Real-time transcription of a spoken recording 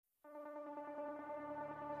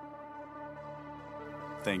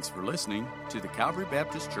Thanks for listening to the Calvary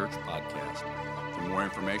Baptist Church podcast. For more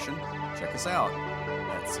information, check us out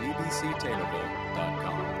at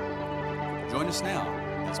cbctaylorville.com. Join us now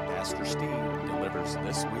as Pastor Steve delivers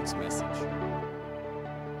this week's message.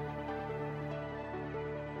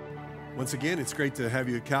 Once again, it's great to have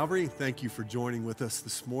you at Calvary. Thank you for joining with us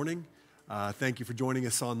this morning. Thank you for joining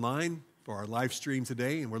us online for our live stream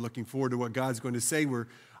today, and we're looking forward to what God's going to say.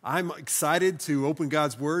 I'm excited to open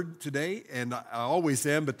God's Word today, and I always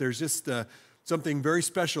am, but there's just something very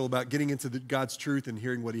special about getting into God's truth and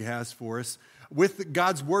hearing what He has for us. With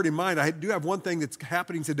God's Word in mind, I do have one thing that's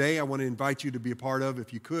happening today I want to invite you to be a part of,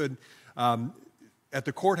 if you could. At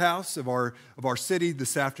the courthouse of our city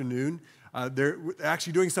this afternoon, they're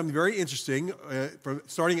actually doing something very interesting.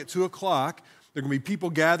 Starting at 2 o'clock, there are going to be people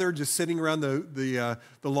gathered just sitting around the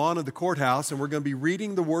lawn of the courthouse, and we're going to be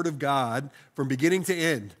reading the Word of God from beginning to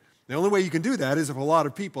end. The only way you can do that is if a lot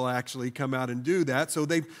of people actually come out and do that. So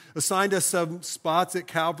they've assigned us some spots at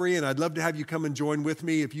Calvary, and I'd love to have you come and join with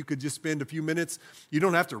me. If you could just spend a few minutes. You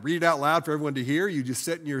don't have to read it out loud for everyone to hear. You just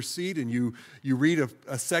sit in your seat and you read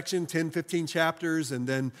a section, 10, 15 chapters, and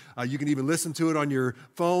then you can even listen to it on your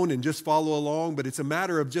phone and just follow along. But it's a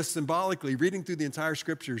matter of just symbolically reading through the entire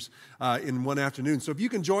Scriptures in one afternoon. So if you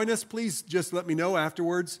can join us, please just let me know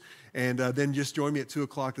afterwards. And then just join me at 2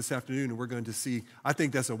 o'clock this afternoon, and we're going to see. I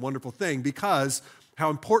think that's a wonderful thing because how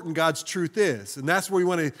important God's truth is. And that's what we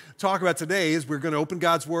want to talk about today is we're going to open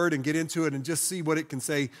God's Word and get into it and just see what it can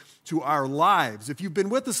say to our lives. If you've been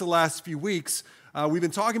with us the last few weeks, we've been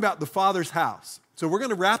talking about the Father's house. So we're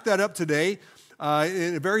going to wrap that up today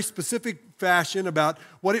in a very specific fashion about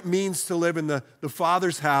what it means to live in the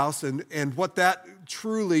Father's house and what that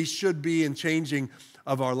truly should be in changing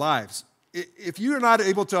of our lives. If you are not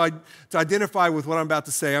able to identify with what I'm about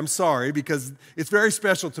to say, I'm sorry, because it's very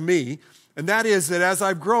special to me. And that is that as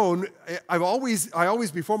I've grown, I always,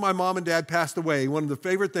 before my mom and dad passed away, one of the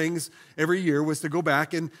favorite things every year was to go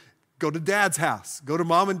back and go to Dad's house, go to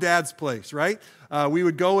Mom and Dad's place, right? We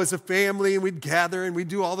would go as a family and we'd gather and we'd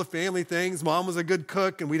do all the family things. Mom was a good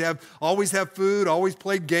cook and we'd always have food, always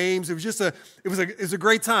played games. It was just it was a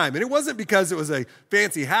great time. And it wasn't because it was a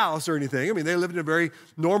fancy house or anything. I mean, they lived in a very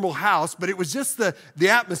normal house, but it was just the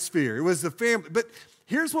atmosphere. It was the family. But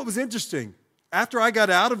here's what was interesting. After I got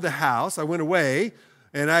out of the house, I went away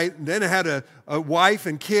and I had a wife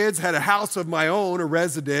and kids, had a house of my own, a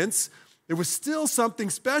residence. There was still something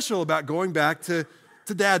special about going back to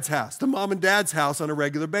Dad's house, to Mom and Dad's house on a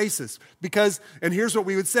regular basis. And here's what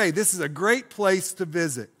we would say, this is a great place to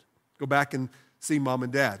visit. Go back and see Mom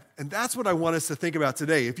and Dad. And that's what I want us to think about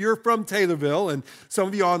today. If you're from Taylorville, and some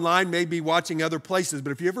of you online may be watching other places,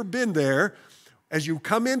 but if you've ever been there, as you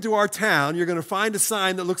come into our town, you're going to find a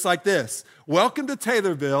sign that looks like this. Welcome to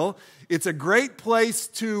Taylorville. It's a great place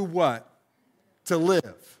to what? To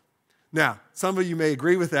live. Now, some of you may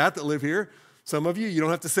agree with that live here. Some of you don't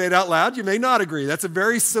have to say it out loud. You may not agree. That's a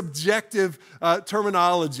very subjective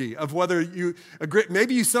terminology of whether you agree.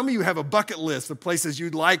 Maybe some of you have a bucket list of places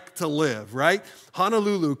you'd like to live, right?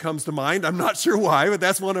 Honolulu comes to mind. I'm not sure why, but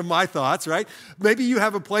that's one of my thoughts, right? Maybe you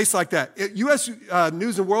have a place like that. U.S.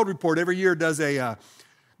 News and World Report every year does a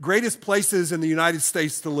greatest places in the United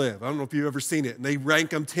States to live. I don't know if you've ever seen it. And they rank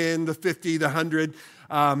them 10, the 50, the 100.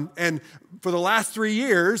 And for the last 3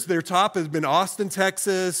 years, their top has been Austin,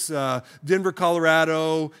 Texas, Denver,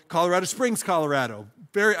 Colorado, Colorado Springs, Colorado.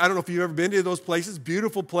 I don't know if you've ever been to those places,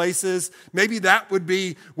 beautiful places. Maybe that would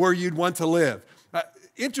be where you'd want to live.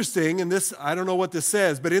 Interesting, and this, I don't know what this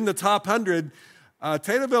says, but in the top 100,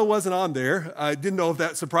 Taylorville wasn't on there. I didn't know if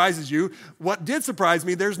that surprises you. What did surprise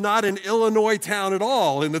me, there's not an Illinois town at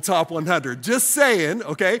all in the top 100. Just saying,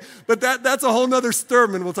 okay? But that's a whole nother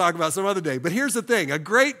sermon we'll talk about some other day. But here's the thing, a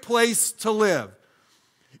great place to live.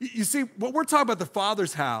 You see, what we're talking about, the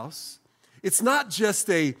Father's house, it's not just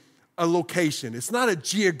a location. It's not a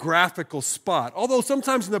geographical spot. Although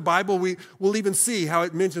sometimes in the Bible, we'll even see how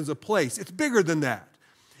it mentions a place. It's bigger than that.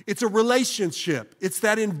 It's a relationship. It's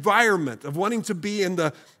that environment of wanting to be in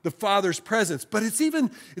the Father's presence. But it's even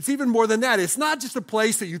more than that. It's not just a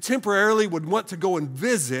place that you temporarily would want to go and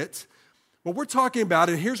visit. What we're talking about,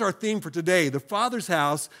 and here's our theme for today, the Father's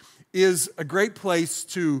house is a great place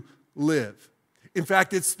to live. In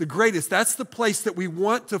fact, it's the greatest. That's the place that we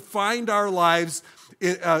want to find our lives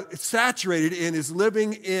saturated in, is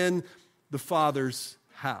living in the Father's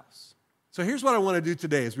house. So here's what I want to do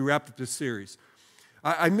today as we wrap up this series.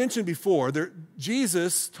 I mentioned before,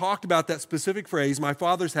 Jesus talked about that specific phrase, my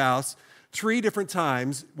Father's house, 3 different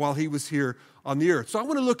times while he was here on the earth. So I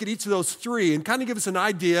want to look at each of those 3 and kind of give us an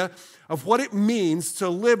idea of what it means to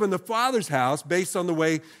live in the Father's house based on the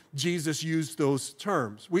way Jesus used those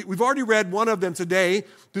terms. We've already read one of them today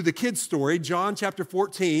through the kids' story, John chapter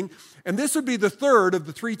 14, and this would be the 3rd of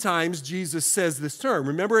the 3 times Jesus says this term.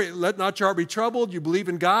 Remember, let not your heart be troubled. You believe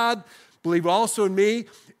in God, believe also in me.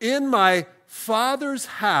 In my Father's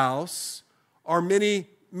house are many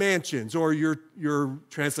mansions, or your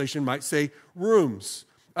translation might say rooms.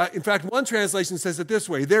 In fact, one translation says it this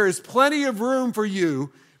way: there is plenty of room for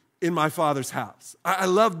you in my Father's house. I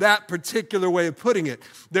love that particular way of putting it.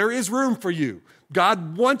 There is room for you.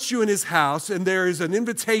 God wants you in his house, and there is an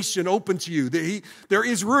invitation open to you. There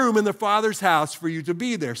is room in the Father's house for you to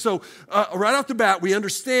be there. So right off the bat, we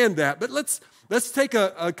understand that. But let's take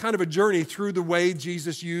a kind of a journey through the way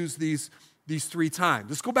Jesus used these 3 times.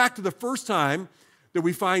 Let's go back to the first time that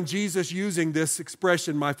we find Jesus using this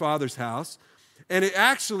expression, my Father's house. And it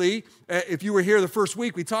actually, if you were here the first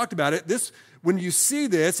week, we talked about it. When you see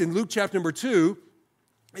this in Luke chapter number 2,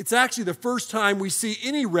 it's actually the first time we see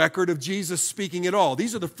any record of Jesus speaking at all.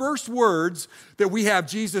 These are the first words that we have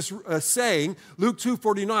Jesus saying. Luke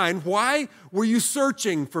 2:49, why were you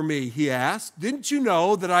searching for me, he asked. Didn't you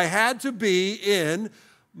know that I had to be in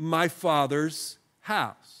my Father's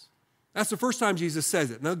house? That's the first time Jesus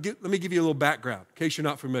says it. Now, let me give you a little background in case you're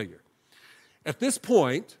not familiar. At this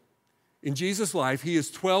point in Jesus' life, he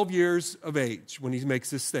is 12 years of age when he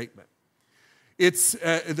makes this statement. It's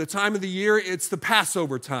at the time of the year, it's the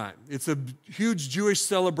Passover time. It's a huge Jewish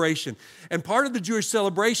celebration. And part of the Jewish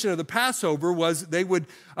celebration of the Passover was they would,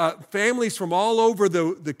 families from all over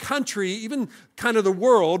the country, even kind of the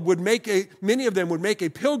world, many of them would make a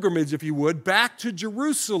pilgrimage, if you would, back to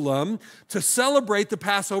Jerusalem to celebrate the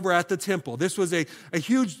Passover at the temple. This was a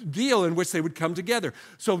huge deal in which they would come together.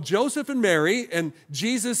 So Joseph and Mary and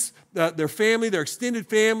Jesus, their family, their extended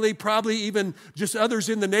family, probably even just others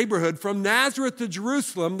in the neighborhood, from Nazareth to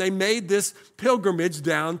Jerusalem, they made this pilgrimage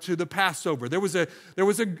down to the Passover. There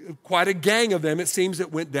was quite a gang of them, it seems, that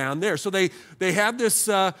went down there. So they have this,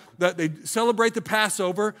 they celebrate the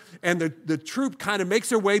Passover, and the troop kind of makes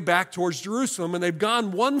their way back towards Jerusalem, and they've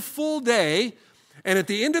gone one full day, and at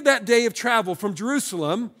the end of that day of travel from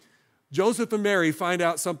Jerusalem, Joseph and Mary find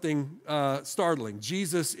out something startling.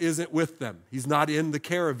 Jesus isn't with them. He's not in the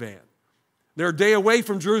caravan. They're a day away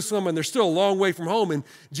from Jerusalem, and they're still a long way from home, and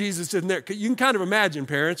Jesus isn't there. You can kind of imagine,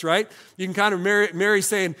 parents, right? You can kind of Mary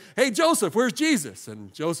saying, hey, Joseph, where's Jesus?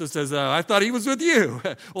 And Joseph says, I thought he was with you.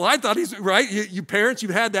 Well, I thought he's, right? You parents,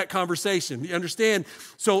 you've had that conversation. You understand?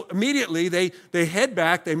 So immediately, they head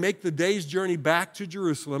back. They make the day's journey back to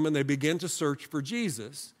Jerusalem, and they begin to search for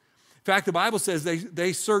Jesus. In fact, the Bible says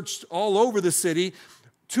they searched all over the city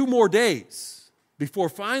 2 more days before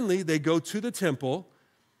finally they go to the temple.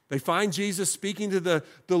 They find Jesus speaking to the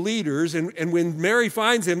leaders, and when Mary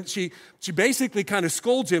finds him, she basically kind of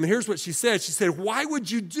scolds him. Here's what she said. She said, why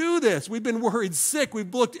would you do this? We've been worried sick.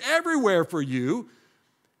 We've looked everywhere for you.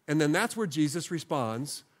 And then that's where Jesus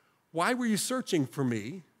responds, why were you searching for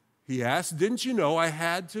me? He asked, didn't you know I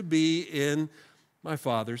had to be in my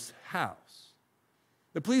Father's house?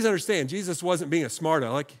 Now, please understand, Jesus wasn't being a smart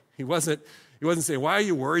aleck. He wasn't saying, why are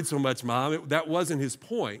you worried so much, Mom? That wasn't his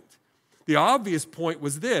point. The obvious point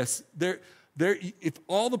was this: if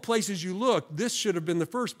all the places you looked, this should have been the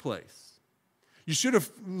first place. You should have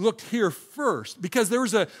looked here first, because there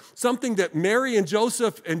was something that Mary and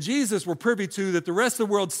Joseph and Jesus were privy to that the rest of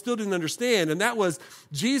the world still didn't understand, and that was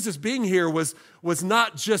Jesus being here was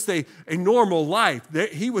not just a normal life.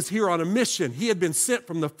 He was here on a mission. He had been sent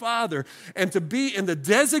from the Father, and to be in the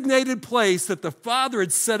designated place that the Father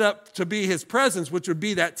had set up to be his presence, which would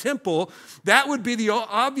be that temple, that would be the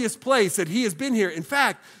obvious place that he has been here. In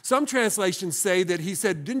fact, some translations say that he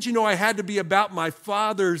said, didn't you know I had to be about my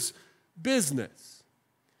Father's business?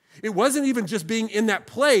 It wasn't even just being in that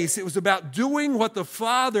place. It was about doing what the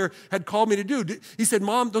Father had called me to do. He said,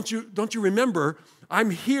 Mom, don't you remember?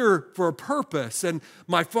 I'm here for a purpose, and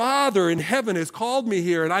my Father in heaven has called me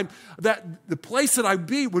here, and the place that I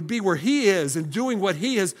would be where he is and doing what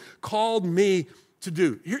he has called me to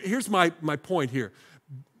do. Here's my point here.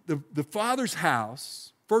 The Father's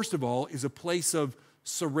house, first of all, is a place of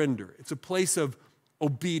surrender. It's a place of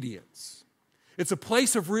obedience. It's a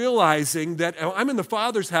place of realizing that I'm in the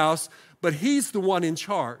Father's house, but he's the one in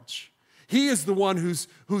charge. He is the one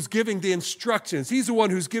who's giving the instructions. He's the one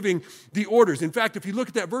who's giving the orders. In fact, if you look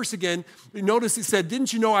at that verse again, you notice it said,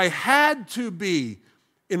 didn't you know I had to be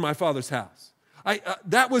in my Father's house?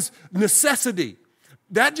 That was necessity.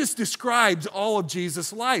 That just describes all of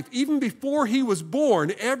Jesus' life. Even before he was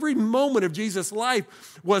born, every moment of Jesus'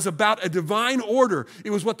 life was about a divine order. It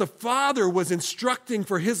was what the Father was instructing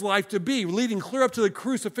for his life to be, leading clear up to the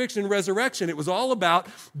crucifixion and resurrection. It was all about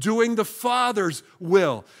doing the Father's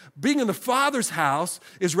will. Being in the Father's house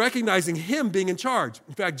is recognizing him being in charge.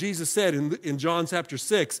 In fact, Jesus said in John chapter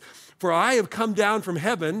 6, "For I have come down from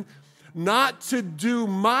heaven not to do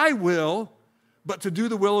my will, but to do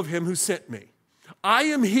the will of him who sent me." I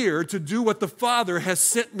am here to do what the Father has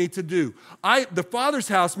sent me to do. The Father's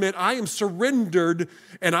house meant I am surrendered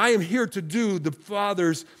and I am here to do the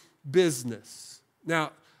Father's business.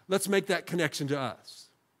 Now, let's make that connection to us.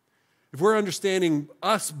 If we're understanding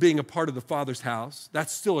us being a part of the Father's house,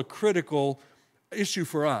 that's still a critical issue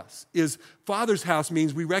for us. Is Father's house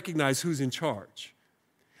means we recognize who's in charge.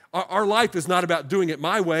 Our life is not about doing it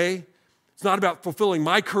my way. It's not about fulfilling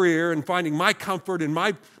my career and finding my comfort and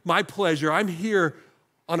my pleasure. I'm here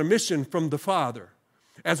on a mission from the Father.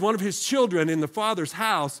 As one of his children in the Father's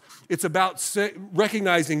house, it's about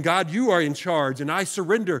recognizing, God, you are in charge, and I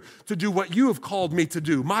surrender to do what you have called me to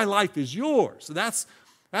do. My life is yours. So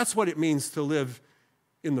that's what it means to live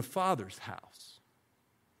in the Father's house.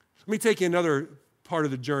 Let me take you another part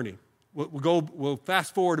of the journey. We'll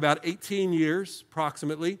fast forward about 18 years,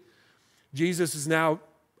 approximately. Jesus is now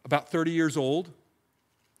about 30 years old.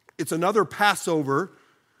 It's another Passover,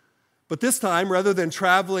 but this time, rather than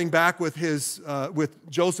traveling back with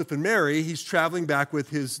Joseph and Mary, he's traveling back with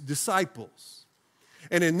his disciples.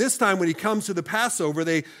 And in this time, when he comes to the Passover,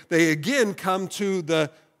 they again come to the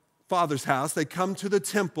Father's house. They come to the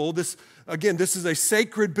temple. This is a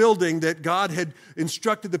sacred building that God had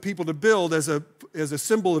instructed the people to build as a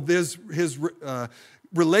symbol of his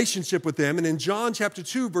relationship with them. And in John chapter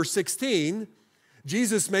 2, verse 16,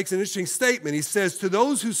 Jesus makes an interesting statement. He says, to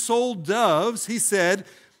those who sold doves, he said,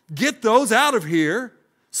 get those out of here.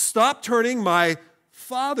 Stop turning my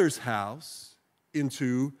Father's house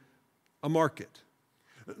into a market.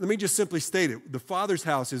 Let me just simply state it. The Father's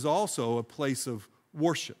house is also a place of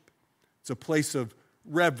worship. It's a place of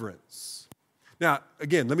reverence. Now,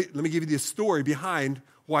 again, let me give you the story behind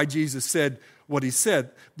why Jesus said what he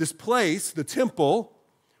said. This place, the temple,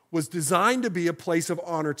 was designed to be a place of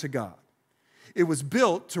honor to God. It was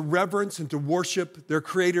built to reverence and to worship their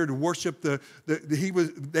Creator, to worship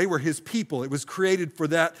they were his people. It was created for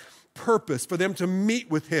that purpose, for them to meet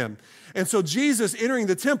with him. And so Jesus entering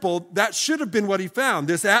the temple, that should have been what he found.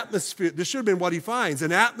 This should have been what he finds,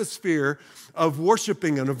 an atmosphere of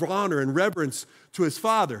worshiping and of honor and reverence to his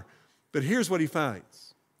Father. But here's what he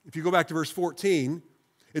finds. If you go back to verse 14,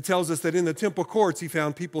 it tells us that in the temple courts he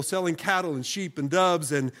found people selling cattle and sheep and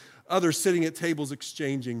doves and others sitting at tables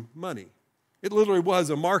exchanging money. It literally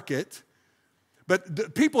was a market. But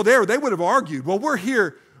the people there, they would have argued, well, we're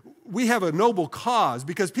here, we have a noble cause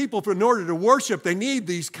because people, in order to worship, they need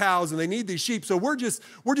these cows and they need these sheep. So we're just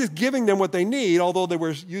giving them what they need, although they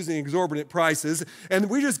were using exorbitant prices.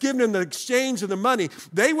 And we're just giving them the exchange of the money.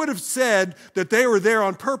 They would have said that they were there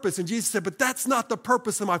on purpose. And Jesus said, but that's not the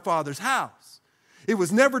purpose of my Father's house. It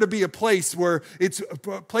was never to be a place where it's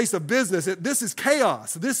a place of business. This is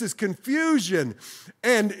chaos. This is confusion.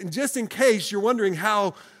 And just in case you're wondering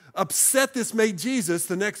how upset this made Jesus,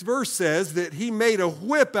 the next verse says that he made a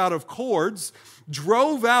whip out of cords,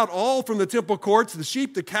 drove out all from the temple courts, the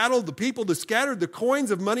sheep, the cattle, the people, scattered the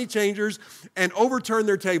coins of money changers, and overturned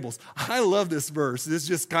their tables. I love this verse. This is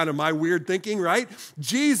just kind of my weird thinking, right?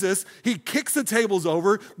 Jesus, he kicks the tables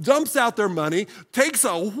over, dumps out their money, takes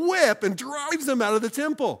a whip, and drives them out of the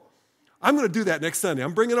temple. I'm going to do that next Sunday.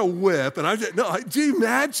 I'm bringing a whip, and do you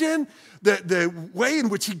imagine the way in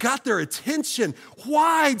which he got their attention?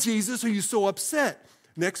 Why, Jesus, are you so upset?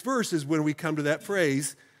 Next verse is when we come to that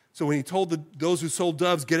phrase. So when he told those who sold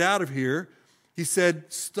doves, get out of here, he said,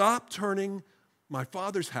 stop turning my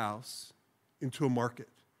Father's house into a market.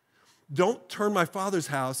 Don't turn my Father's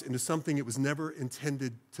house into something it was never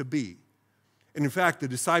intended to be. And in fact, the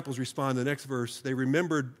disciples respond in the next verse. They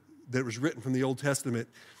remembered that it was written from the Old Testament,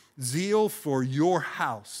 zeal for your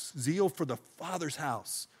house, zeal for the Father's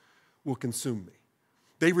house will consume me.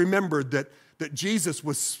 They remembered that Jesus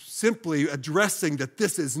was simply addressing that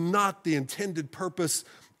this is not the intended purpose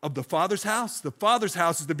of the Father's house. The Father's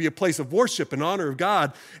house is to be a place of worship and honor of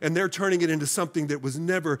God, and they're turning it into something that was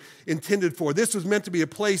never intended for. This was meant to be a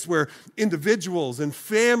place where individuals and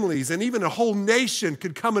families and even a whole nation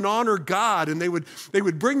could come and honor God, and they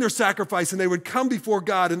would bring their sacrifice, and they would come before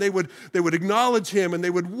God, and they would acknowledge him, and they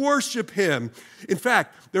would worship him. In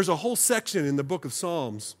fact, there's a whole section in the book of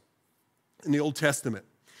Psalms in the Old Testament,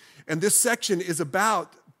 and this section is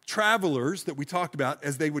about travelers that we talked about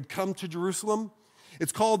as they would come to Jerusalem.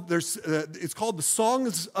 It's called the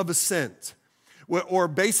Songs of Ascent. Or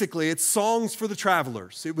basically, it's songs for the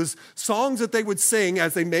travelers. It was songs that they would sing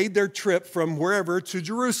as they made their trip from wherever to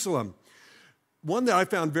Jerusalem. One that I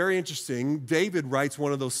found very interesting, David writes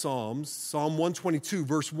one of those psalms, Psalm 122,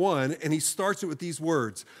 verse 1, and he starts it with these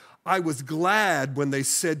words, I was glad when they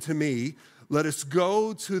said to me, let us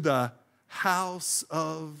go to the house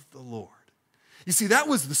of the Lord. You see, that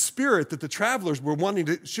was the spirit that the travelers were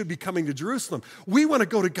should be coming to Jerusalem. We want to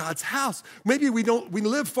go to God's house. Maybe we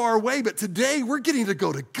live far away, but today we're getting to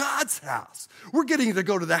go to God's house. We're getting to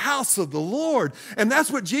go to the house of the Lord. And that's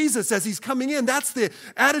what Jesus, as he's coming in, that's the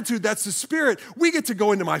attitude, that's the spirit. We get to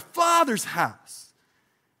go into my Father's house.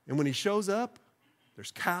 And when he shows up,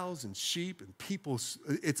 there's cows and sheep and people.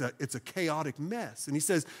 It's a chaotic mess. And he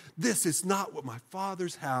says, this is not what my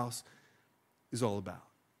Father's house is all about.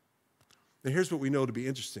 Now, here's what we know to be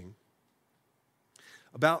interesting.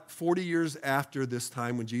 About 40 years after this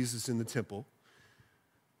time when Jesus is in the temple,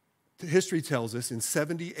 history tells us in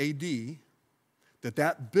 70 AD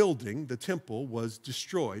that building, the temple, was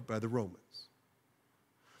destroyed by the Romans.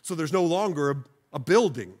 So there's no longer a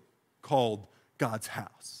building called God's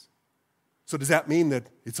house. So does that mean that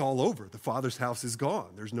it's all over? The Father's house is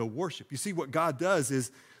gone. There's no worship. You see, what God does is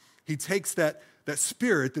he takes that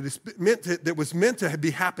spirit that was meant to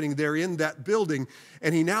be happening there in that building,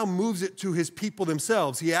 and he now moves it to his people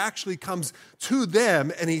themselves. He actually comes to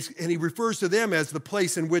them, and he refers to them as the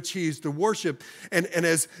place in which he is to worship, and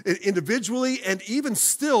as individually and even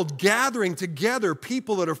still gathering together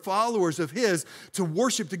people that are followers of his to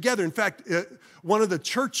worship together. In fact, one of the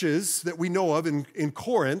churches that we know of in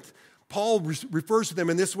Corinth, Paul refers to them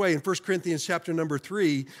in this way in 1 Corinthians chapter number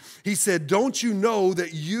 3. He said, don't you know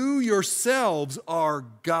that you yourselves are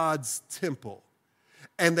God's temple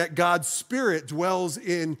and that God's Spirit dwells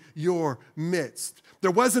in your midst? There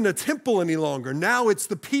wasn't a temple any longer. Now it's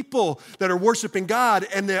the people that are worshiping God,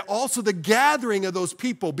 and also the gathering of those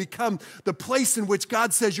people become the place in which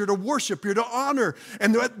God says you're to worship, you're to honor.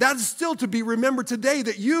 And that is still to be remembered today,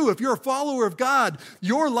 that if you're a follower of God,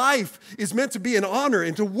 your life is meant to be an honor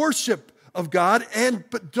and to worship of God,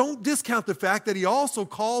 but don't discount the fact that he also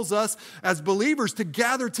calls us as believers to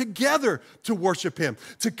gather together to worship him,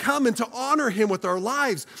 to come and to honor him with our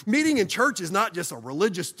lives. Meeting in church is not just a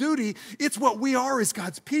religious duty, it's what we are as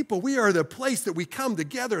God's people. We are the place that we come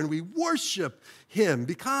together and we worship him,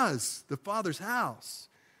 because the Father's house,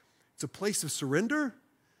 it's a place of surrender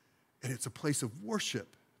and it's a place of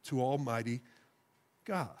worship to Almighty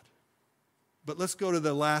God. But let's go to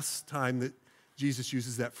the last time that Jesus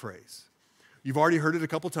uses that phrase. You've already heard it a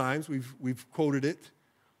couple times. We've quoted it.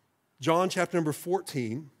 John chapter number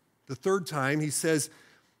 14, the third time, he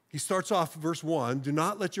starts off verse 1, do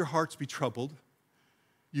not let your hearts be troubled.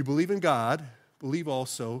 You believe in God, believe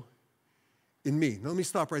also in me. Now let me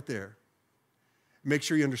stop right there. Make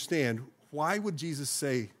sure you understand, why would Jesus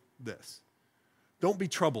say this? Don't be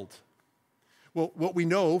troubled. Well, what we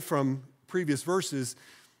know from previous verses,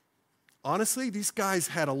 honestly, these guys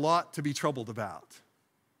had a lot to be troubled about.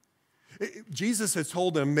 Jesus has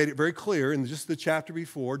told them, made it very clear in just the chapter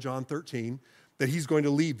before, John 13, that he's going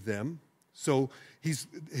to leave them. So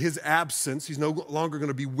his absence, he's no longer going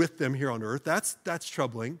to be with them here on earth. That's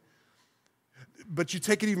troubling. But you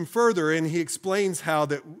take it even further, and he explains how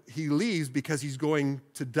that he leaves because he's going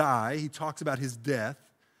to die. He talks about his death.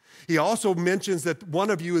 He also mentions that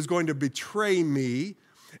one of you is going to betray me.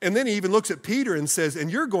 And then he even looks at Peter and says, and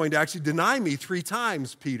you're going to actually deny me 3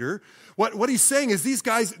 times, Peter. What he's saying is these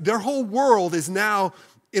guys, their whole world is now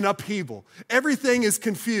in upheaval. Everything is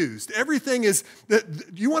confused. Everything is,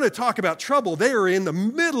 you want to talk about trouble, they are in the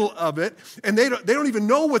middle of it, and they don't even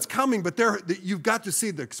know what's coming, but you've got to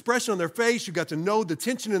see the expression on their face. You've got to know the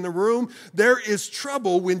tension in the room. There is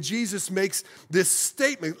trouble when Jesus makes this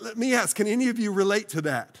statement. Let me ask, can any of you relate to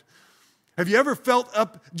that? Have you ever felt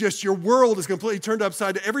just your world is completely turned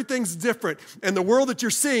upside down? Everything's different, and the world that you're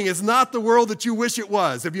seeing is not the world that you wish it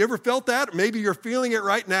was. Have you ever felt that? Maybe you're feeling it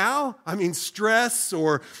right now. I mean, stress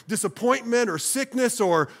or disappointment or sickness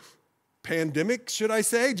or pandemic, should I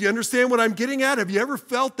say? Do you understand what I'm getting at? Have you ever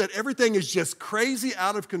felt that everything is just crazy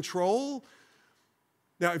out of control?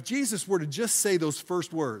 Now, if Jesus were to just say those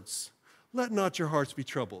first words, let not your hearts be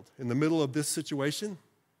troubled, in the middle of this situation,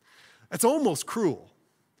 that's almost cruel.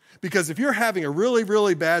 Because if you're having a really,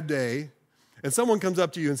 really bad day and someone comes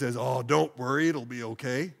up to you and says, oh, don't worry, it'll be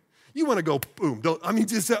okay, you want to go, boom.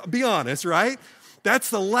 Just be honest, right?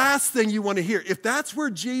 That's the last thing you want to hear. If that's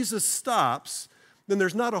where Jesus stops, then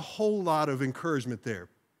there's not a whole lot of encouragement there.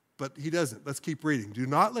 But he doesn't. Let's keep reading. Do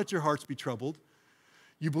not let your hearts be troubled.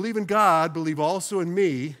 You believe in God, believe also in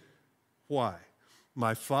me. Why?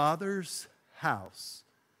 My Father's house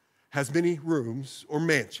has many rooms or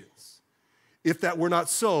mansions. If that were not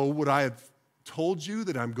so, would I have told you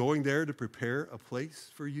that I'm going there to prepare a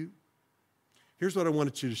place for you? Here's what I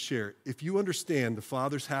wanted you to share. If you understand the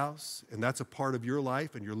Father's house, and that's a part of your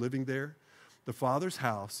life, and you're living there, the Father's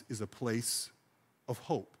house is a place of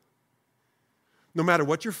hope. No matter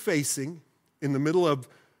what you're facing, in the middle of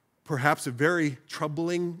perhaps a very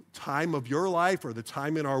troubling time of your life or the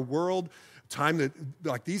time in our world, time that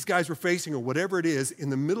like these guys were facing or whatever it is, in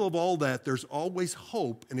the middle of all that, there's always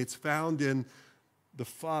hope, and it's found in the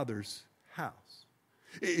Father's house.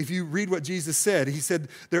 If you read what Jesus said, he said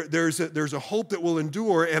there's a hope that will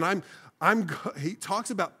endure, and he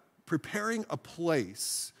talks about preparing a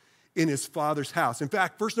place in his Father's house. In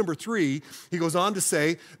fact, verse number 3, he goes on to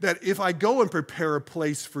say that if I go and prepare a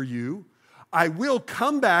place for you, I will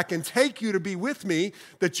come back and take you to be with me,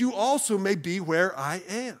 that you also may be where I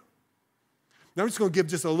am. Now I'm just going to give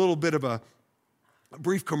just a little bit of a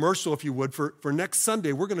brief commercial, if you would. For next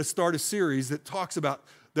Sunday, we're going to start a series that talks about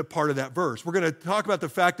the part of that verse. We're going to talk about the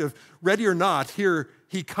fact of, ready or not, here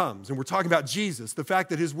he comes. And we're talking about Jesus, the fact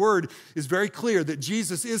that his word is very clear that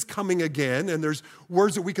Jesus is coming again, and there's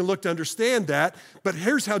words that we can look to understand that. But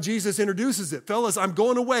here's how Jesus introduces it. Fellas, I'm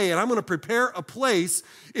going away, and I'm going to prepare a place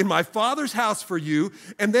in my Father's house for you,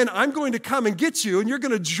 and then I'm going to come and get you, and you're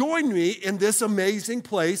going to join me in this amazing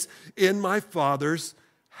place in my Father's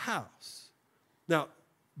house. Now,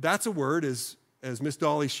 that's a word, as Miss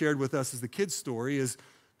Dolly shared with us as the kids' story, is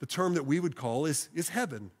the term that we would call is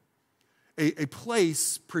heaven, a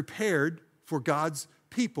place prepared for God's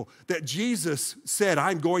people. That Jesus said,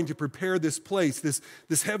 I'm going to prepare this place,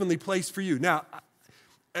 this heavenly place for you. Now,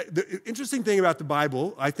 the interesting thing about the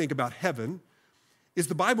Bible, I think about heaven, is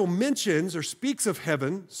the Bible mentions or speaks of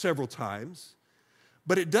heaven several times,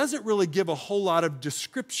 but it doesn't really give a whole lot of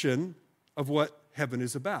description of what heaven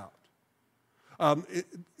is about.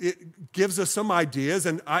 It gives us some ideas,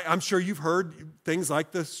 and I'm sure you've heard things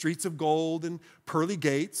like the streets of gold and pearly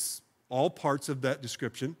gates, all parts of that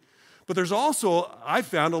description. But there's also, I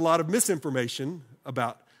found, a lot of misinformation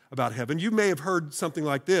about heaven. You may have heard something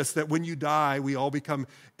like this, that when you die, we all become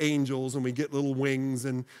angels and we get little wings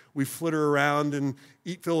and we flitter around and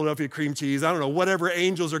eat Philadelphia cream cheese. I don't know, whatever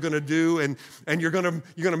angels are going to do, and you're going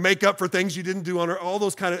to make up for things you didn't do on all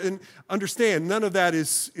those kind of, and understand, none of that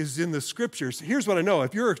is in the scriptures. Here's what I know.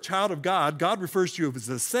 If you're a child of God, God refers to you as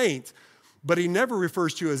a saint, but he never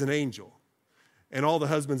refers to you as an angel. And all the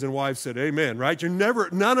husbands and wives said, amen, right?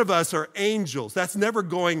 None of us are angels. That's never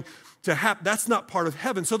going to happen. That's not part of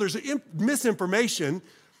heaven. So there's misinformation,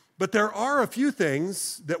 but there are a few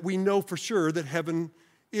things that we know for sure that heaven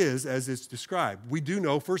is as it's described. We do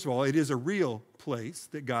know, first of all, it is a real place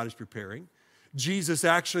that God is preparing. Jesus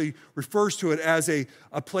actually refers to it as a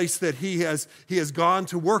place that he has gone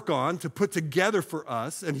to work on, to put together for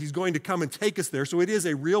us, and he's going to come and take us there. So it is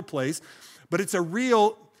a real place, but it's a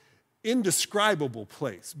real indescribable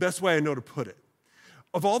place. Best way I know to put it.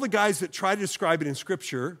 Of all the guys that try to describe it in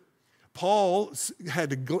Scripture, Paul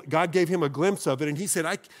God gave him a glimpse of it, and he said,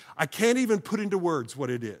 I can't even put into words what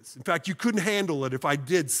it is. In fact, you couldn't handle it if I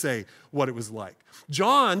did say what it was like.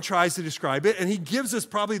 John tries to describe it, and he gives us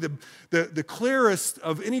probably the clearest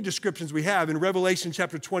of any descriptions we have in Revelation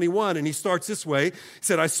chapter 21, and he starts this way. He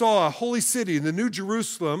said, I saw a holy city, the New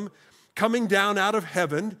Jerusalem, coming down out of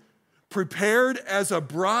heaven, prepared as a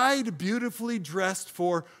bride beautifully dressed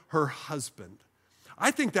for her husband. I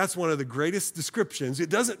think that's one of the greatest descriptions. It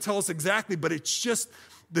doesn't tell us exactly, but it's just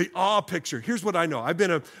the awe picture. Here's what I know. I've been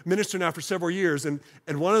a minister now for several years, and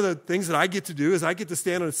one of the things that I get to do is I get to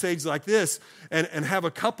stand on a stage like this and have a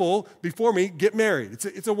couple before me get married.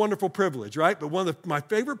 It's a wonderful privilege, right? But one of my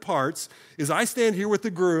favorite parts is I stand here with the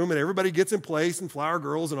groom, and everybody gets in place, and flower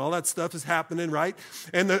girls and all that stuff is happening, right?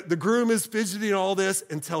 And the groom is fidgeting all this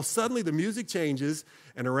until suddenly the music changes,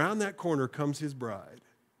 and around that corner comes his bride.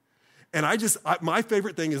 And my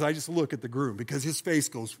favorite thing is I just look at the groom because his face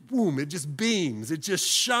goes, boom, it just beams, it just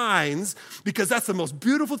shines, because that's the most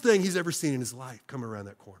beautiful thing he's ever seen in his life coming around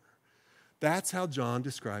that corner. That's how John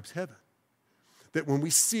describes heaven. That when we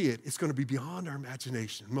see it, it's going to be beyond our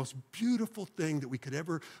imagination, the most beautiful thing that we could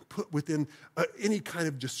ever put within any kind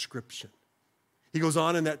of description. He goes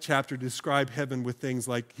on in that chapter to describe heaven with things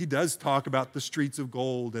like, he does talk about the streets of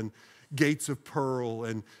gold and gates of pearl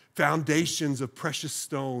and foundations of precious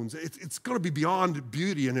stones. It's going to be beyond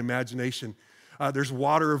beauty and imagination. There's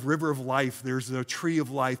water of river of life. There's a tree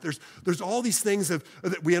of life. There's all these things that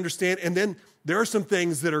we understand. And then there are some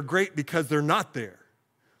things that are great because they're not there.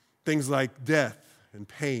 Things like death and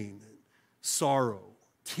pain, and sorrow,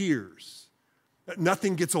 tears.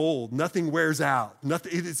 Nothing gets old. Nothing wears out.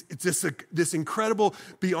 It's just this incredible,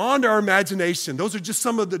 beyond our imagination. Those are just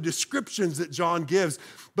some of the descriptions that John gives.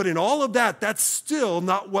 But in all of that, that's still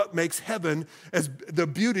not what makes heaven as the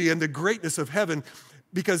beauty and the greatness of heaven.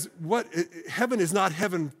 Because heaven is not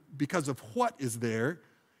heaven because of what is there.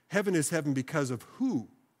 Heaven is heaven because of who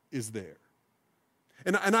is there.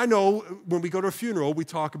 And I know when we go to a funeral, we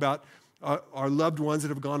talk about our loved ones that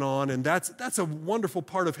have gone on, and that's a wonderful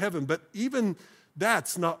part of heaven. But even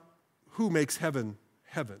that's not who makes heaven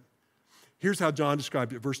heaven. Here's how John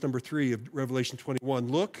described it, verse number 3 of Revelation 21.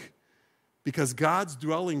 Look, because God's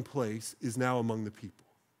dwelling place is now among the people.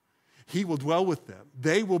 He will dwell with them.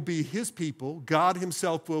 They will be his people. God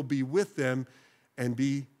himself will be with them and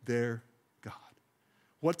be their God.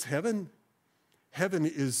 What's heaven? Heaven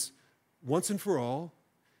is once and for all,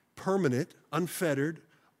 permanent, unfettered,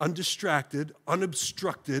 undistracted,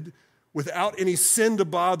 unobstructed, without any sin to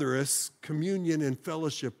bother us, communion and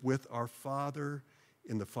fellowship with our Father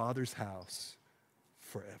in the Father's house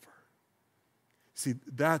forever. See,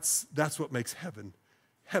 that's what makes heaven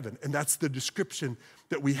heaven. And that's the description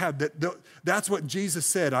that we have. That's what Jesus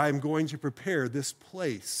said, I am going to prepare this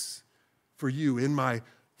place for you in my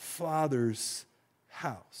Father's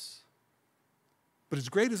house. But as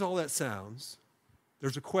great as all that sounds,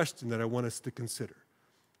 there's a question that I want us to consider.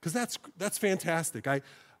 Because that's fantastic.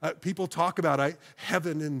 People talk about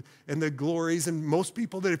heaven and the glories, and most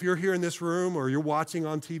people that if you're here in this room or you're watching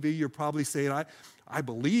on TV, you're probably saying, I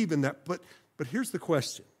believe in that. But here's the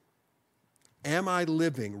question. Am I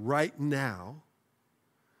living right now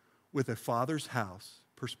with a Father's house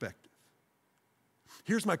perspective?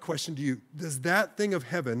 Here's my question to you. Does that thing of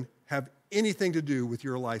heaven have anything to do with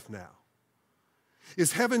your life now?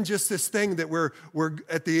 Is heaven just this thing that we're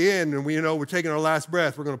at the end and we're taking our last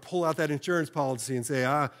breath, we're going to pull out that insurance policy and say,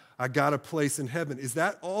 I got a place in heaven. Is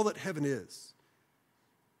that all that heaven is?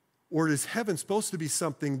 Or is heaven supposed to be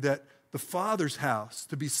something that the Father's house,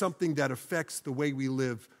 to be something that affects the way we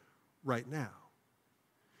live right now?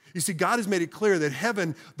 You see, God has made it clear that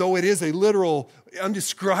heaven, though it is a literal,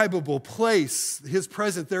 undescribable place, his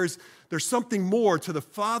presence, there's something more to the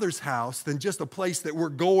Father's house than just a place that we're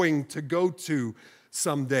going to go to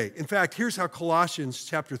someday. In fact, here's how Colossians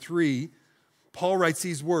chapter 3, Paul writes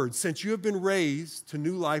these words, since you have been raised to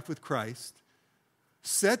new life with Christ,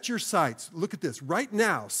 set your sights, look at this, right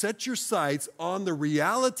now, set your sights on the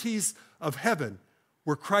realities of heaven,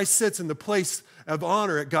 where Christ sits in the place of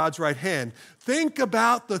honor at God's right hand. Think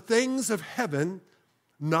about the things of heaven,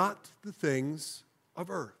 not the things of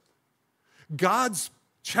earth. God's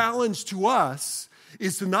challenge to us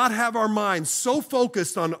is to not have our minds so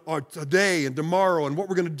focused on our today and tomorrow and what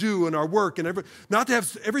we're going to do in our work and not to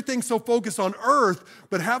have everything so focused on earth,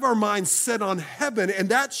 but have our minds set on heaven, and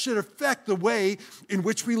that should affect the way in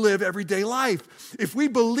which we live everyday life. If we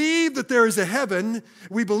believe that there is a heaven,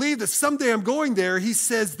 we believe that someday I'm going there, he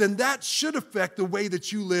says, then that should affect the way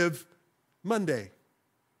that you live Monday,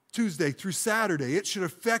 Tuesday through Saturday. It should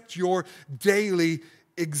affect your daily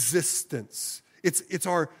existence. It's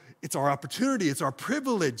our opportunity, it's our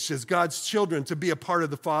privilege as God's children to be a part of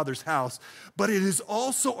the Father's house. But it is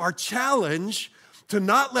also our challenge to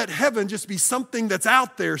not let heaven just be something that's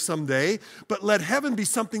out there someday, but let heaven be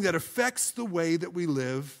something that affects the way that we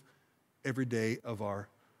live every day of our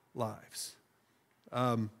lives.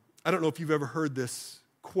 I don't know if you've ever heard this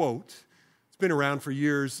quote. It's been around for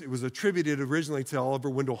years. It was attributed originally to Oliver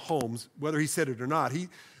Wendell Holmes, whether he said it or not.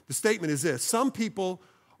 The statement is this: some people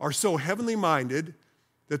are so heavenly minded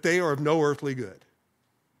that they are of no earthly good.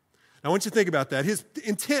 Now, I want you to think about that. His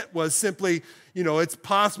intent was simply, it's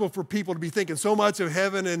possible for people to be thinking so much of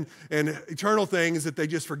heaven and eternal things that they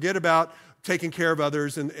just forget about taking care of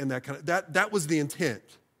others and that kind of, that was the intent.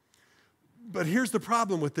 But here's the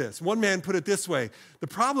problem with this. One man put it this way: the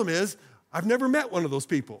problem is, I've never met one of those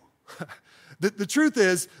people. The truth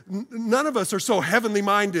is, none of us are so heavenly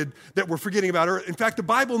minded that we're forgetting about earth. In fact, the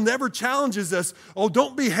Bible never challenges us,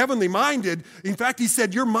 don't be heavenly minded. In fact, he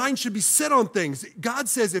said your mind should be set on things. God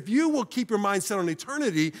says if you will keep your mind set on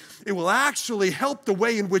eternity, it will actually help the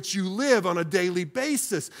way in which you live on a daily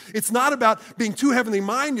basis. It's not about being too heavenly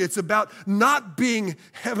minded. It's about not being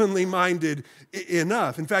heavenly minded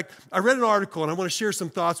enough. In fact, I read an article, and I want to share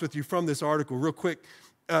some thoughts with you from this article real quick.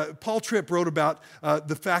 Paul Tripp wrote about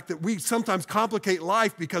the fact that we sometimes complicate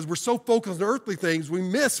life because we're so focused on earthly things, we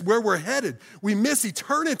miss where we're headed. We miss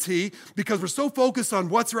eternity because we're so focused on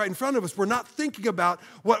what's right in front of us. We're not thinking about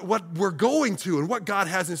what we're going to and what God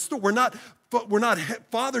has in store. We're not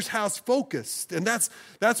Father's house focused. And that's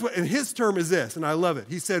what, and his term is this, and I love it.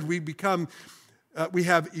 He said we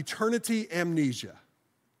have eternity amnesia.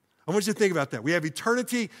 I want you to think about that. We have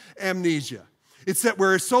eternity amnesia. It's that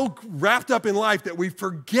we're so wrapped up in life that we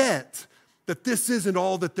forget that this isn't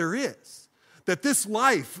all that there is. That this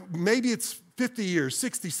life, maybe it's 50 years,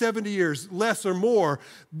 60, 70 years, less or more,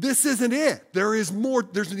 this isn't it. There is more,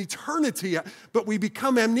 there's an eternity, but we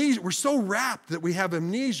become amnesia. We're so wrapped that we have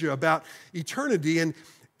amnesia about eternity. And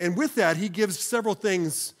with that, he gives several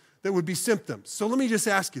things that would be symptoms. So let me just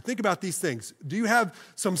ask you, think about these things. Do you have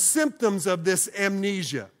some symptoms of this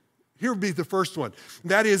amnesia? Here would be the first one.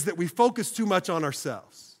 That is that we focus too much on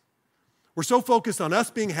ourselves. We're so focused on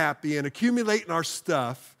us being happy and accumulating our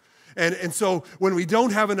stuff. And so when we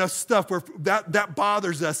don't have enough stuff, that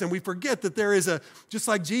bothers us. And we forget that there is just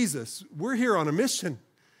like Jesus, we're here on a mission.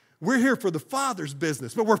 We're here for the Father's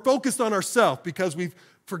business. But we're focused on ourselves because we've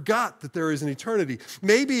forgot that there is an eternity.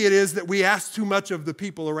 Maybe it is that we ask too much of the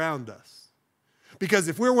people around us. Because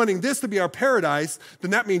if we're wanting this to be our paradise,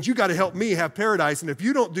 then that means you got to help me have paradise. And if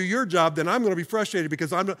you don't do your job, then I'm going to be frustrated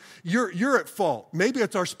because you're at fault. Maybe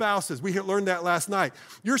it's our spouses. We learned that last night.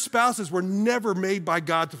 Your spouses were never made by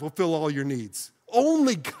God to fulfill all your needs.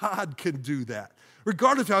 Only God can do that.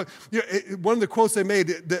 Regardless of how, one of the quotes they made,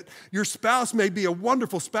 that your spouse may be a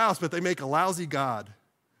wonderful spouse, but they make a lousy God.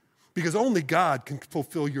 Because only God can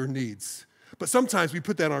fulfill your needs. But sometimes we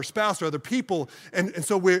put that on our spouse or other people, and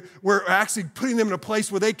so we're actually putting them in a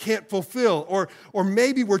place where they can't fulfill. Or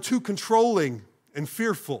maybe we're too controlling and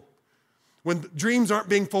fearful. When dreams aren't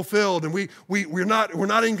being fulfilled and we're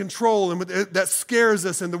not in control, and that scares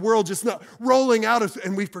us, and the world just not rolling out of,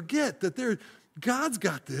 and we forget that God's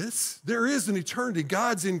got this. There is an eternity.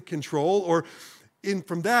 God's in control.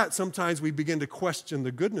 From that, sometimes we begin to question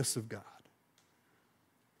the goodness of God.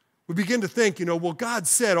 We begin to think, well, God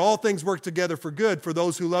said all things work together for good for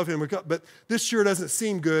those who love him. But this sure doesn't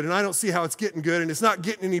seem good, and I don't see how it's getting good, and it's not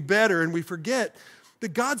getting any better. And we forget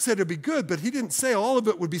that God said it'd be good, but he didn't say all of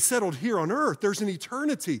it would be settled here on earth. There's an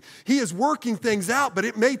eternity. He is working things out, but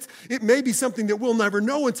it may be something that we'll never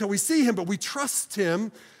know until we see him, but we trust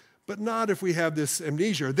him, but not if we have this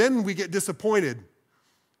amnesia. Then we get disappointed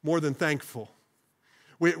more than thankful.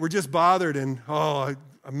 We're just bothered and,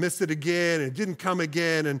 I missed it again, and it didn't come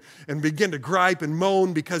again, and begin to gripe and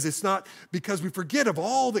moan because we forget of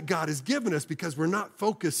all that God has given us because we're not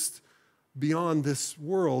focused beyond this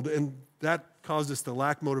world, and that caused us to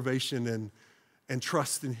lack motivation and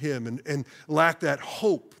trust in him and lack that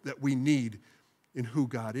hope that we need in who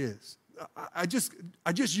God is. I just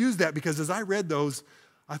used that because as I read those,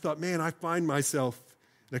 I thought, man, I find myself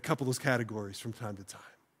in a couple of those categories from time to time.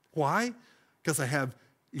 Why? Because I have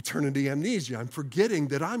eternity amnesia. I'm forgetting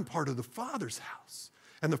that I'm part of the Father's house.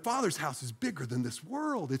 And the Father's house is bigger than this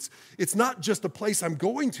world. It's not just a place I'm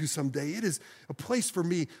going to someday. It is a place for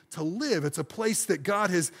me to live. It's a place that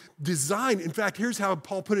God has designed. In fact, here's how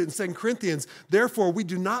Paul put it in 2 Corinthians. Therefore, we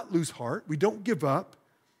do not lose heart. We don't give up.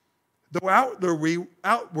 Though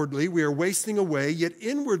outwardly we are wasting away, yet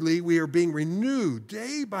inwardly we are being renewed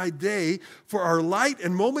day by day, for our light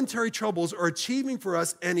and momentary troubles are achieving for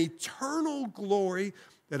us an eternal glory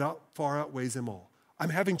that far outweighs them all. I'm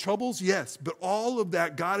having troubles, yes, but all of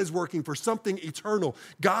that, God is working for something eternal.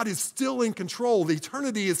 God is still in control. The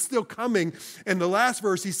eternity is still coming. And the last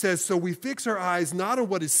verse, he says, so we fix our eyes not on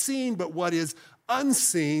what is seen, but what is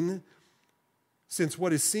unseen, since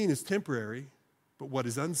what is seen is temporary, but what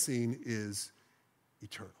is unseen is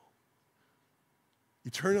eternal.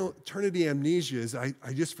 Eternity amnesia is I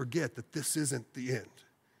just forget that this isn't the end.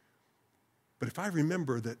 But if I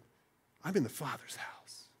remember that I'm in the Father's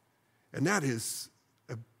house, and that is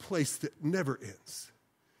a place that never ends,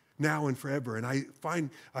 now and forever, and I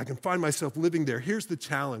can find myself living there. Here's the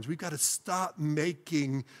challenge. We've got to stop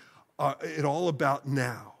making it all about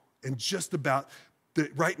now and just about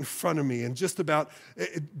right in front of me and just about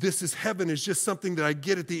this is heaven is just something that I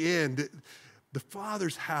get at the end. The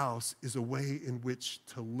Father's house is a way in which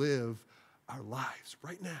to live our lives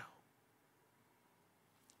right now.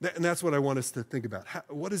 And that's what I want us to think about.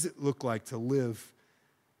 What does it look like to live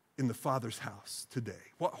in the Father's house today?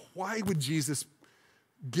 Why would Jesus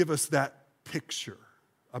give us that picture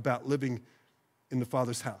about living in the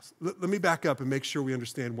Father's house? Let me back up and make sure we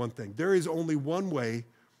understand one thing. There is only one way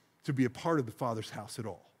to be a part of the Father's house at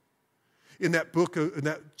all. In that book, in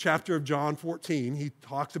that chapter of John 14, he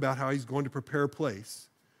talks about how he's going to prepare a place.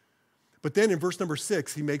 But then in verse number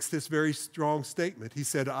 6, he makes this very strong statement. He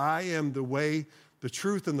said, I am the way, the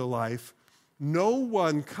truth, and the life. No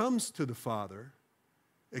one comes to the Father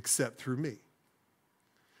except through me.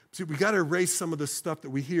 See, we got to erase some of the stuff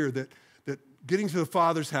that we hear that getting to the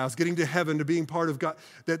Father's house, getting to heaven, to being part of God,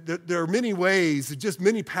 that there are many ways, just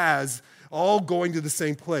many paths, all going to the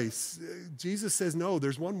same place. Jesus says, no,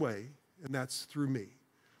 there's one way, and that's through me.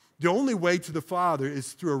 The only way to the Father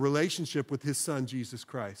is through a relationship with his Son, Jesus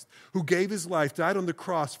Christ, who gave his life, died on the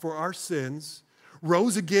cross for our sins,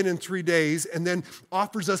 rose again in 3 days, and then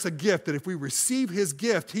offers us a gift that if we receive his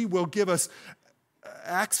gift, he will give us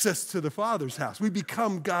access to the Father's house. We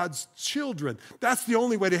become God's children. That's the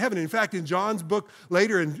only way to heaven. In fact, in John's book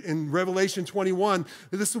later in Revelation 21,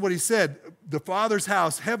 this is what he said. The Father's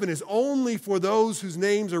house, heaven, is only for those whose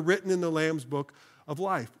names are written in the Lamb's book of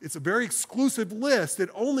life. It's a very exclusive list. It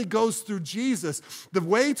only goes through Jesus. The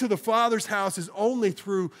way to the Father's house is only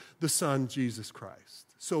through the Son, Jesus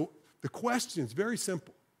Christ. So the question is very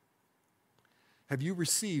simple. Have you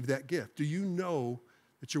received that gift? Do you know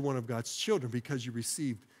that you're one of God's children because you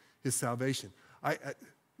received his salvation?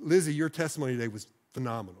 Lizzie, your testimony today was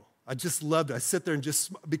phenomenal. I just loved it. I sit there and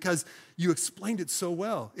because you explained it so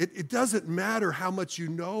well. It doesn't matter how much you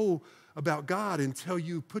know about God until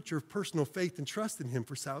you put your personal faith and trust in him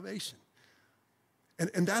for salvation.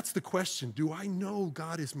 And that's the question. Do I know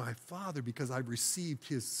God is my Father because I've received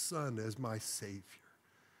his Son as my Savior?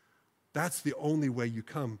 That's the only way you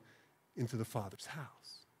come into the Father's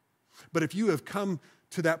house. But if you have come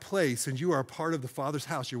to that place and you are a part of the Father's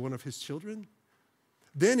house, you're one of his children,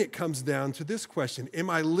 then it comes down to this question. Am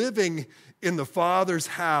I living in the Father's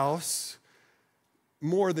house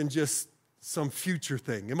more than just some future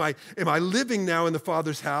thing? Am I living now in the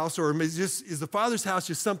Father's house, or is the Father's house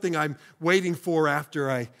just something I'm waiting for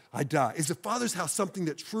after I die? Is the Father's house something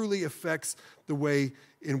that truly affects the way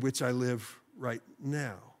in which I live right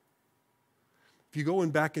now? If you go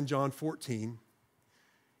back in John 14,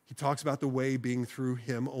 he talks about the way being through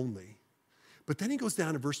him only. But then he goes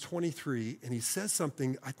down to verse 23, and he says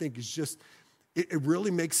something I think is just, it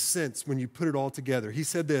really makes sense when you put it all together. He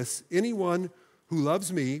said this, anyone who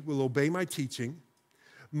loves me will obey my teaching.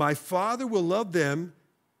 My Father will love them.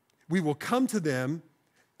 We will come to them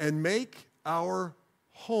and make our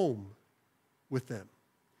home with them.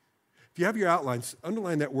 If you have your outlines,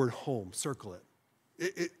 underline that word home, circle it.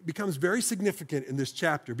 It becomes very significant in this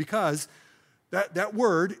chapter because that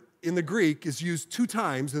word in the Greek is used 2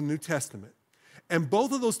 times in the New Testament. And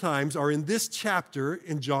both of those times are in this chapter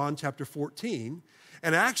in John chapter 14.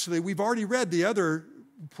 And actually, we've already read the other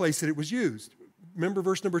place that it was used. Remember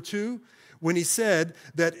verse number 2? When he said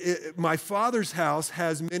that my Father's house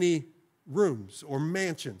has many rooms or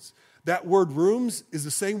mansions. That word rooms is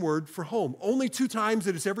the same word for home. Only 2 times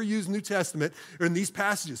that it's ever used in the New Testament are in these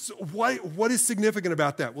passages. So what is significant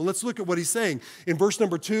about that? Well, let's look at what he's saying. In verse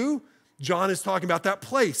number 2, John is talking about that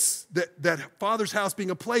place, that Father's house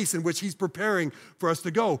being a place in which he's preparing for us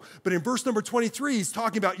to go. But in verse number 23, he's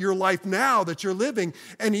talking about your life now that you're living,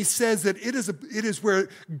 and he says that it is where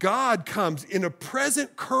God comes in a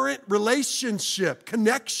present, current relationship,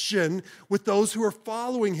 connection with those who are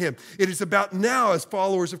following him. It is about now as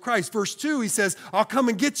followers of Christ. Verse 2, he says, I'll come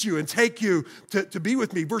and get you and take you to be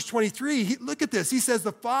with me. Verse 23, look at this. He says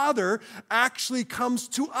the Father actually comes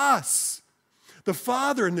to us. The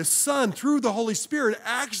Father and the Son, through the Holy Spirit,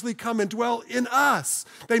 actually come and dwell in us.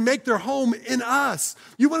 They make their home in us.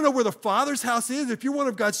 You want to know where the Father's house is? If you're one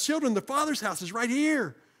of God's children, the Father's house is right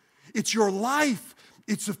here. It's your life.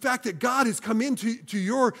 It's the fact that God has come into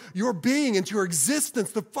your being, into your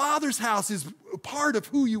existence. The Father's house is part of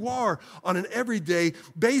who you are on an everyday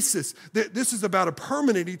basis. This is about a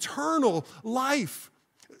permanent, eternal life.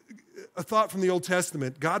 A thought from the Old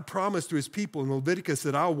Testament. God promised to his people in Leviticus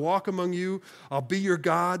that I'll walk among you, I'll be your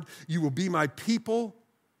God, you will be my people.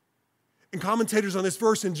 And commentators on this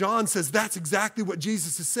verse in John says that's exactly what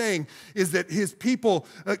Jesus is saying, is that his people,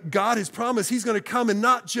 God has promised he's going to come and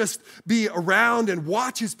not just be around and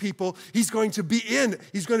watch his people, he's going to be in,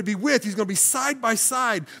 he's going to be with, he's going to be side by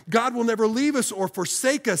side. God will never leave us or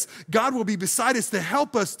forsake us. God will be beside us to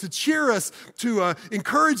help us, to cheer us, to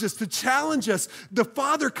encourage us, to challenge us. The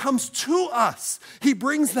Father comes to us. He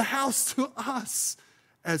brings the house to us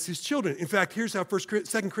as his children. In fact, here's how 2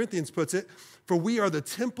 Corinthians puts it. For we are the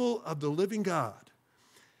temple of the living God.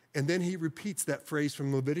 And then he repeats that phrase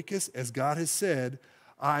from Leviticus, as God has said,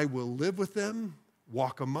 I will live with them,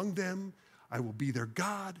 walk among them, I will be their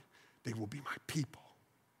God, they will be my people.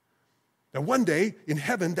 Now one day in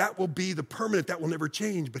heaven, that will be the permanent, that will never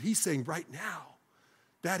change. But he's saying right now,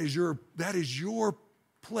 that is your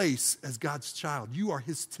place as God's child. You are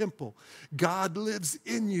his temple. God lives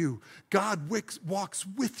in you. God walks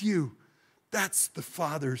with you. That's the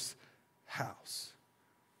Father's house.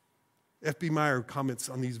 F.B. Meyer comments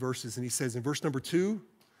on these verses, and he says in verse number 2,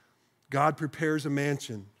 God prepares a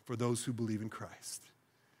mansion for those who believe in Christ.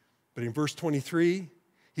 But in verse 23,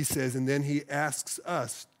 he says, and then he asks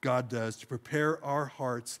us, God does, to prepare our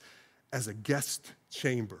hearts as a guest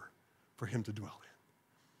chamber for him to dwell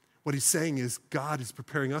in. What he's saying is God is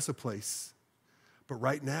preparing us a place. But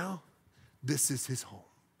right now, this is his home.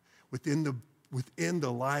 Within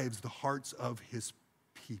the lives, the hearts of his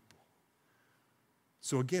people.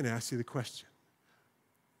 So again, I ask you the question.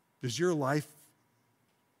 Does your life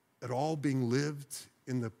at all being lived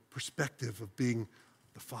in the perspective of being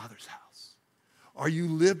the Father's house? Are you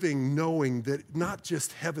living knowing that not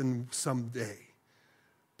just heaven someday,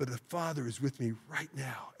 but the Father is with me right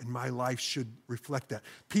now, and my life should reflect that.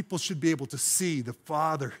 People should be able to see the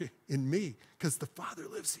Father in me because the Father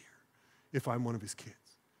lives here if I'm one of his kids.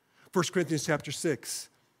 1 Corinthians chapter 6,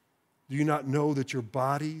 do you not know that your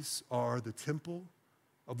bodies are the temple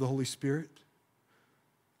of the Holy Spirit,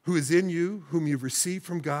 who is in you, whom you've received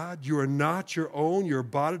from God? You are not your own, you're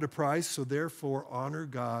bought at a price, so therefore honor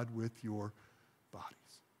God with your bodies.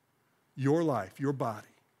 Your life, your body,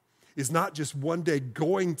 is not just one day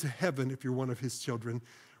going to heaven if you're one of his children.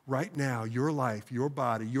 Right now, your life, your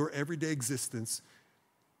body, your everyday existence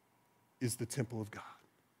is the temple of God.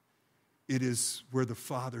 It is where the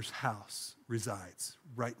Father's house resides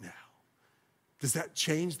right now. Does that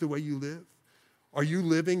change the way you live? Are you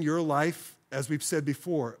living your life, as we've said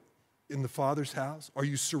before, in the Father's house? Are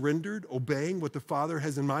you surrendered, obeying what the Father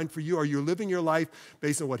has in mind for you? Are you living your life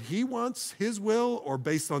based on what he wants, his will, or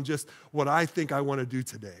based on just what I think I want to do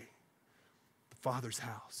today? The Father's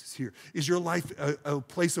house is here. Is your life a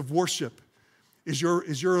place of worship? Is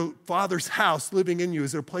your Father's house living in you?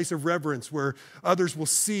 Is it a place of reverence where others will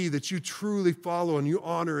see that you truly follow and you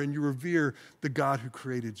honor and you revere the God who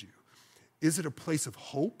created you? Is it a place of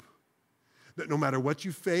hope? That no matter what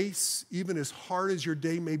you face, even as hard as your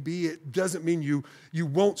day may be, it doesn't mean you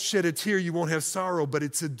won't shed a tear, you won't have sorrow, but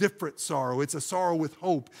it's a different sorrow. It's a sorrow with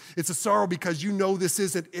hope. It's a sorrow because you know this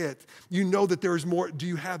isn't it. You know that there is more. Do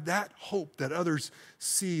you have that hope that others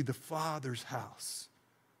see the Father's house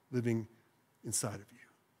living inside of you?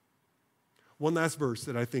 One last verse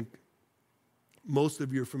that I think most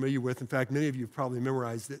of you are familiar with. In fact, many of you have probably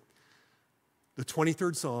memorized it. The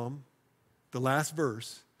 23rd Psalm, the last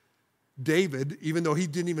verse. David, even though he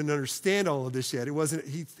didn't even understand all of this yet,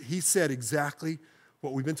 he said exactly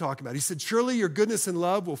what we've been talking about. He said, surely your goodness and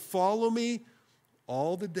love will follow me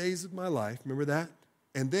all the days of my life. Remember that?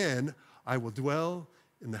 And then I will dwell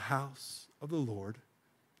in the house of the Lord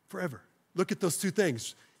forever. Look at those two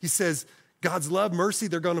things. He says, God's love, mercy,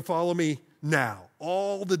 they're going to follow me now,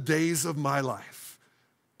 all the days of my life.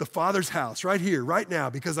 The Father's house, right here, right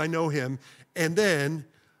now, because I know him. And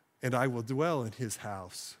I will dwell in his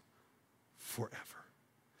house forever.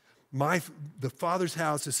 The Father's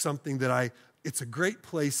house is something that it's a great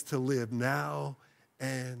place to live now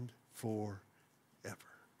and forever.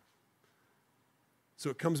 So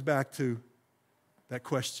it comes back to that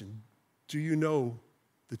question. Do you know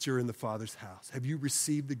that you're in the Father's house? Have you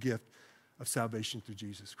received the gift of salvation through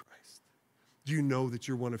Jesus Christ? Do you know that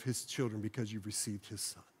you're one of his children because you've received his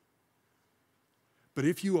Son? But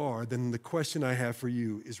if you are, then the question I have for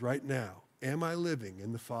you is right now, am I living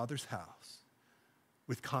in the Father's house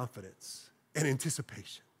with confidence and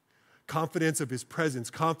anticipation? Confidence of his presence,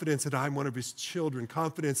 confidence that I'm one of his children,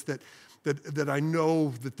 confidence that I know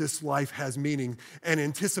that this life has meaning, and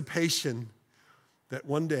anticipation that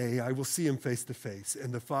one day I will see him face to face,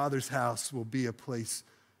 and the Father's house will be a place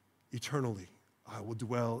eternally. I will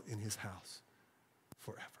dwell in his house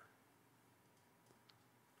forever.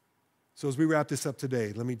 So as we wrap this up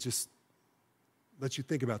today, let me just let you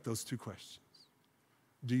think about those two questions.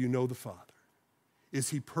 Do you know the Father?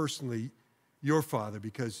 Is he personally your Father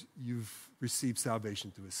because you've received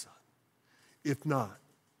salvation through his Son? If not,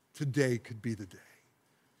 today could be the day.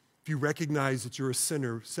 If you recognize that you're a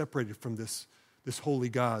sinner separated from this holy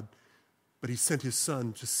God, but he sent his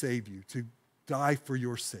Son to save you, to die for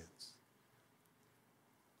your sins.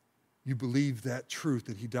 You believe that truth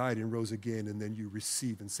that he died and rose again, and then you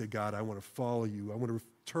receive and say, God, I want to follow you. I want to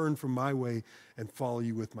turn from my way and follow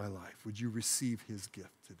you with my life. Would you receive his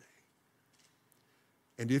gift today?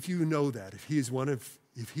 And if you know that, if he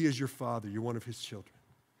is your Father, you're one of his children,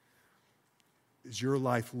 is your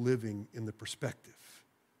life living in the perspective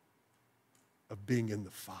of being in the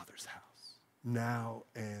Father's house, now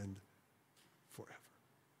and forever?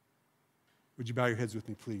 Would you bow your heads with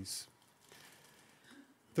me, please?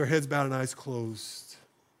 With our heads bowed and eyes closed,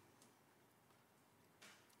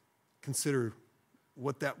 consider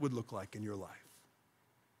what that would look like in your life.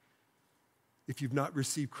 If you've not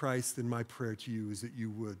received Christ, then my prayer to you is that you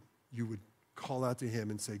would call out to him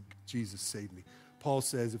and say, Jesus, save me. Paul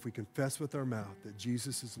says if we confess with our mouth that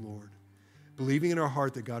Jesus is Lord, believing in our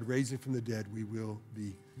heart that God raised him from the dead, we will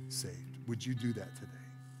be saved. Would you do that today?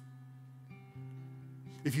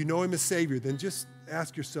 If you know him as Savior, then just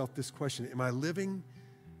ask yourself this question. Am I living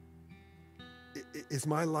Is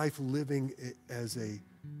my life living as a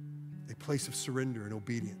place of surrender and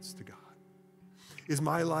obedience to God? Is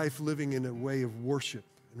my life living in a way of worship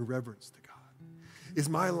and reverence to God? Is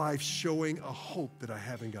my life showing a hope that I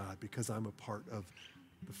have in God because I'm a part of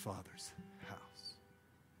the Father's house?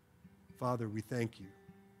 Father, we thank you.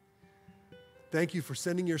 Thank you for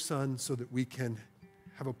sending your Son so that we can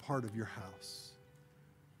have a part of your house.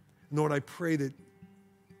 And Lord, I pray that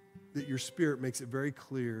your Spirit makes it very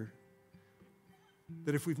clear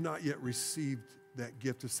that if we've not yet received that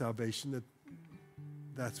gift of salvation,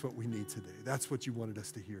 that's what we need today. That's what you wanted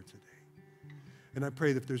us to hear today. And I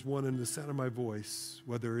pray that if there's one under the sound of my voice,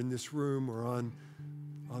 whether in this room or on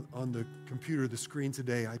the computer, the screen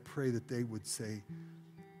today, I pray that they would say,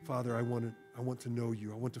 Father, I want to know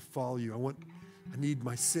you. I want to follow you. I need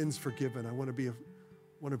my sins forgiven. I want to be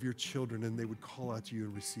one of your children, and they would call out to you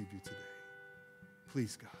and receive you today.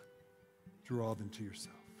 Please, God, draw them to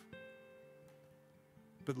yourself.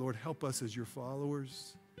 But Lord, help us as your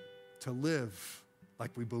followers to live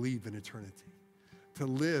like we believe in eternity, to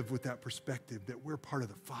live with that perspective that we're part of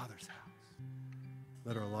the Father's house.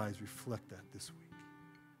 Let our lives reflect that this week.